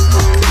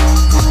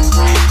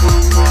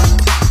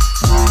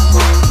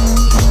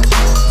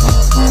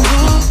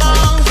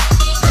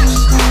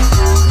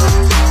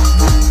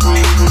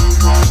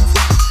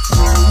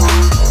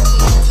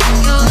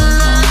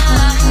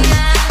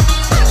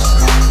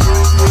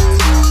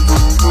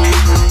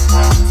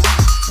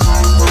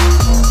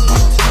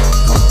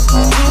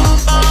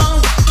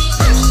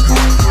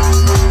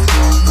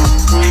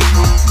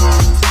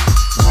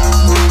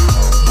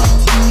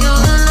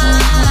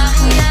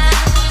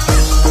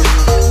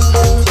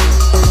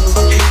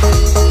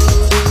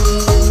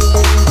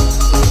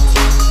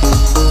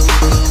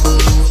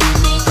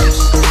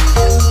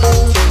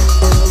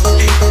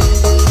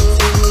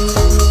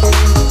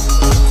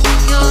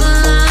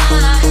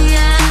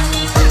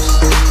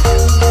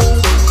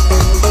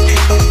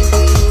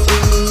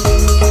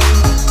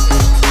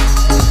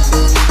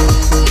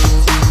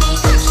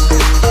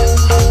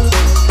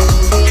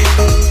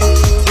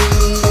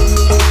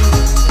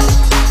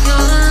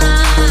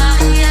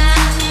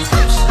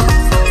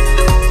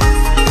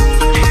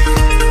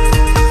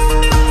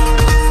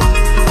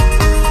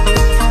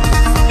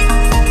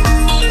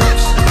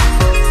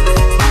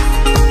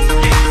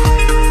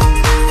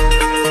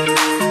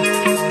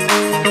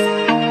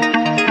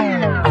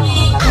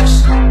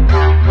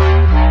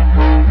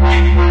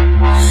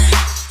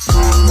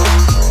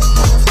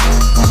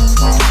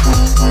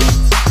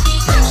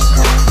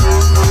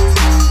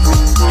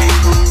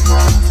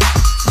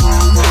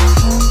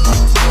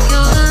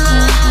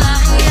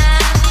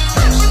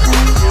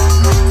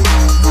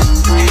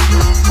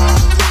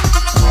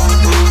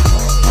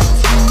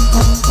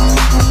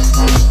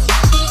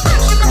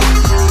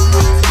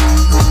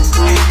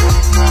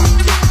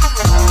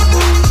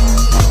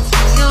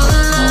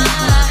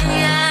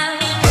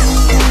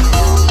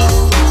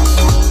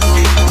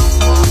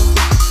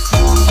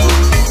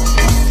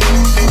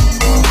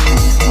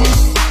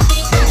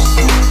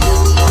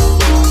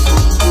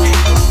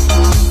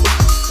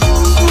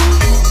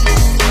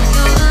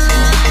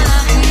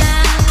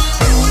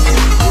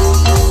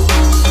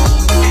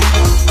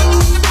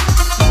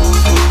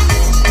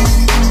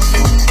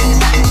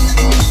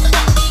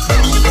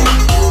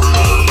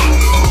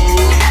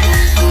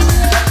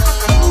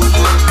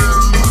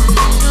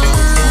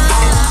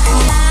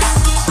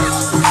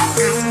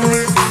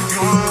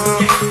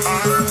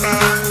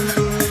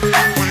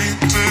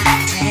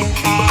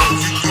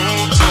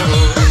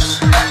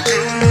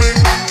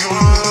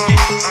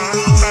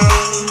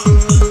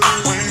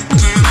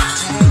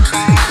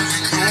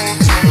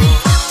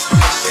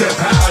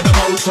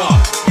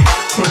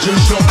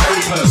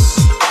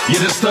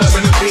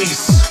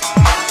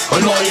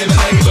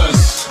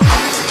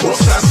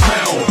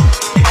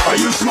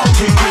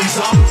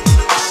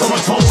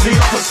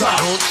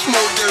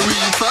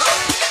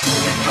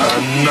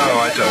 No,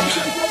 I don't.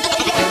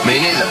 Me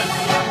neither.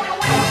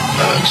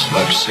 Don't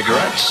smoke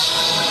cigarettes.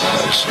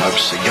 Don't smoke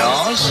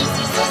cigars.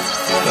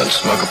 Don't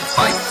smoke a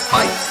pipe.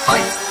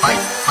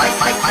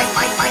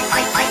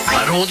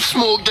 I don't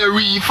smoke the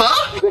reefer.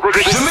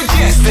 The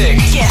Majestic.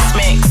 Guest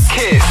mix.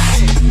 Kiss.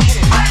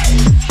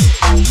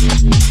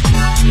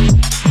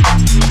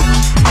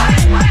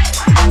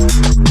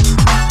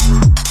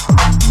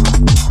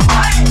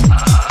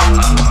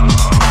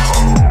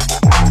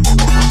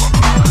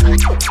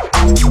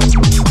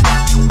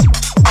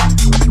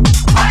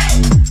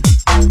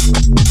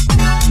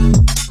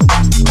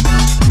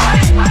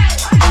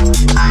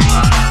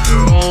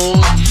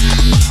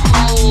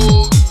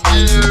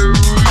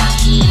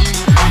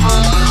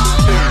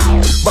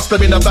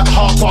 Them in about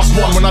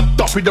 1:30 when I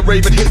duffy the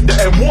rave and hit the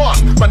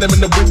M1. Man, them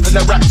in the whip and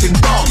they're acting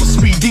dumb.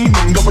 Speed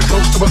demon going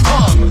close to a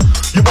ton.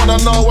 You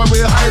wanna know where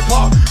we're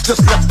hyper?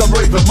 Just left the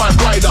rave with my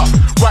rider.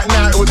 Right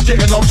now it was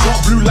getting on top.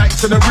 Blue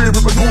lights in the rear,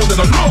 it was more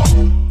than a lot.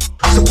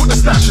 So put the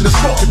stash in the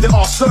spot. If there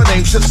are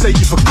surnames, just say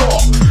you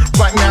forgot.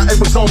 Right now it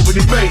was over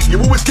debate.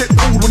 You always get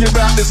pulled when you're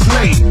out this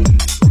late.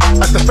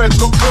 As the feds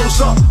got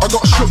closer, I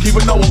got shook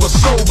even though I was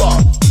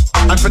sober.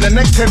 And for the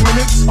next 10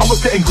 minutes, I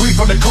was getting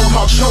grief on the cold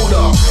hard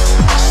shoulder.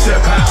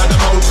 Step out of the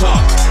motor,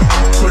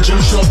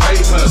 produce your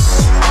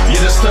papers.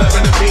 You're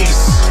disturbing the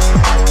peace,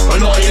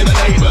 annoying the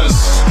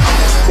neighbours.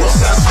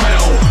 What's that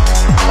smell?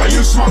 Are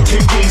you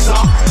smoking,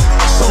 geezer?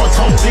 So I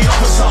told the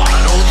officer,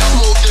 I don't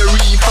smoke the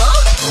reefer.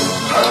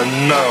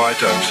 No, I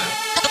don't.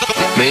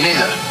 Me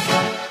neither.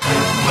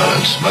 I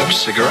don't smoke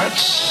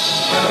cigarettes.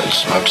 I don't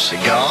smoke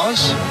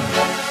cigars.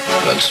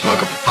 I don't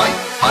smoke a pipe.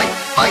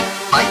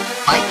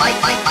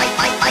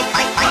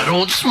 I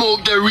don't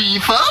smoke the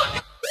reefer.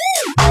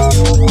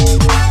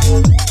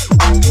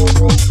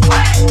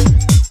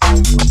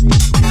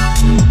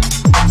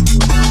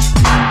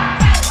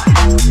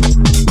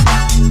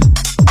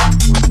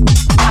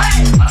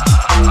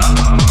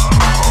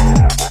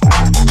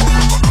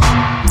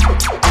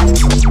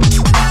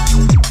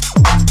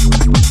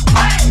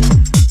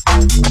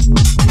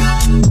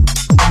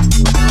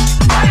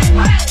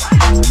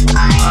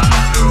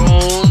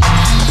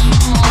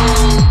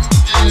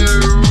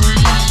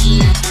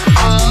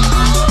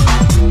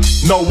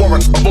 No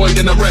warrant,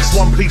 avoiding arrest.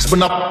 One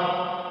policeman up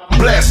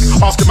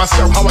blessed. Asking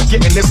myself how I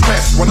get in this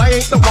mess when I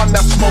ain't the one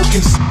that's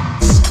smoking.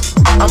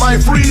 Am I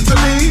free to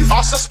leave?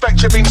 I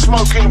suspect you've been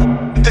smoking.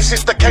 This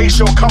is the case,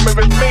 you're coming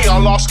with me.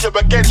 I'll ask you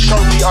again, show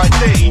me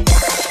ID.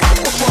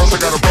 First I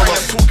gotta roll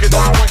up. Talking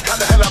on point, how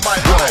the hell am I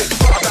high?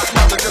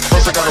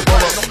 First I gotta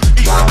roll up.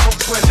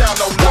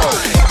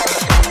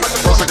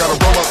 First I gotta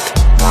roll up.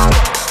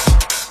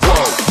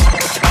 Whoa.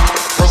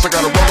 First I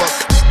gotta roll up.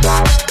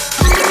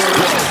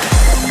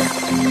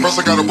 First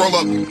I gotta roll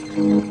up.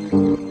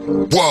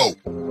 Whoa.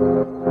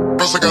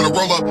 First I gotta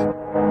roll up.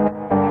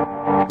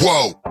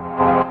 Whoa.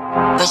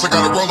 First I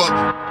gotta roll up.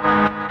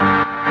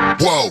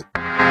 Whoa.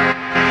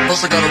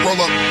 First I gotta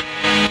roll up.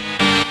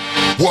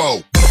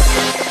 Whoa.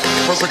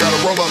 First I gotta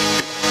roll up.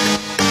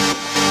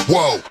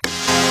 Whoa.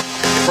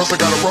 First I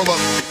gotta roll up.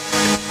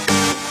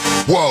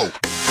 Whoa.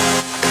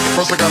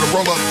 First I gotta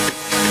roll up.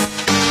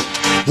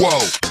 Whoa.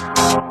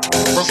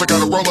 First I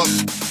gotta roll up.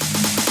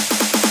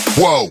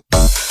 Whoa.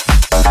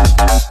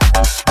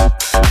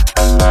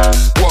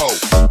 Whoa.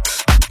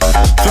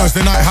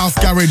 Thursday night house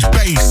garage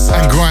bass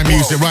and grime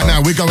music. Right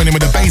now we're going in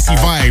with the bassy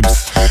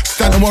vibes.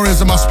 Stanton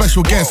Warriors are my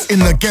special guests in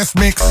the guest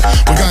mix.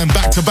 We're going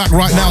back to back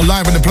right now,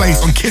 live in the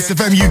place on Kiss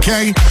FM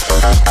UK.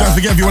 Don't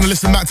forget, if you want to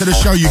listen back to the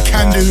show, you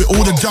can do.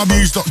 All the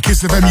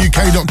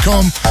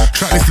w's.kissfmuk.com.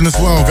 Track listing as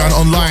well, going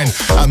online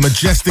at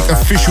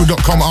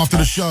majesticofficial.com after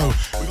the show.